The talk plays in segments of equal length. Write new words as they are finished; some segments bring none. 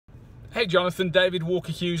Hey Jonathan, David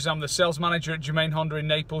Walker-Hughes. I'm the sales manager at Germain Honda in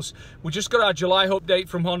Naples. We just got our July update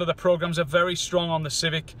from Honda. The programs are very strong on the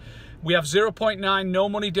Civic. We have 0.9, no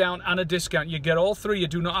money down and a discount. You get all three, you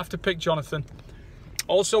do not have to pick, Jonathan.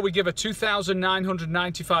 Also, we give a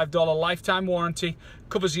 $2,995 lifetime warranty,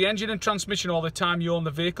 covers the engine and transmission all the time you own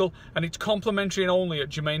the vehicle, and it's complimentary and only at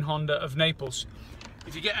Germain Honda of Naples.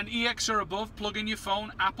 If you get an EX or above, plug in your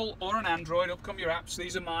phone, Apple or an Android, up come your apps.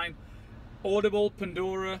 These are mine. Audible,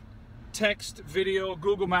 Pandora, text, video,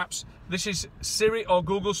 Google Maps. This is Siri or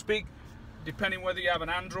Google Speak, depending whether you have an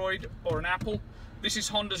Android or an Apple. This is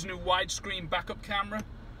Honda's new widescreen backup camera,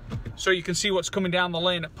 so you can see what's coming down the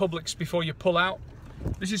lane at Publix before you pull out.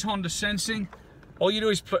 This is Honda Sensing. All you do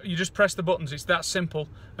is you just press the buttons. It's that simple,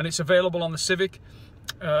 and it's available on the Civic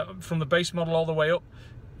from the base model all the way up.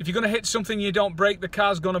 If you're going to hit something you don't brake, the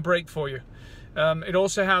car's going to brake for you. It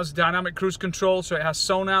also has dynamic cruise control, so it has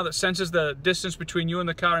sonar that senses the distance between you and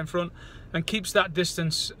the car in front and keeps that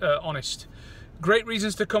distance honest. Great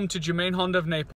reasons to come to Germain Honda of Naples.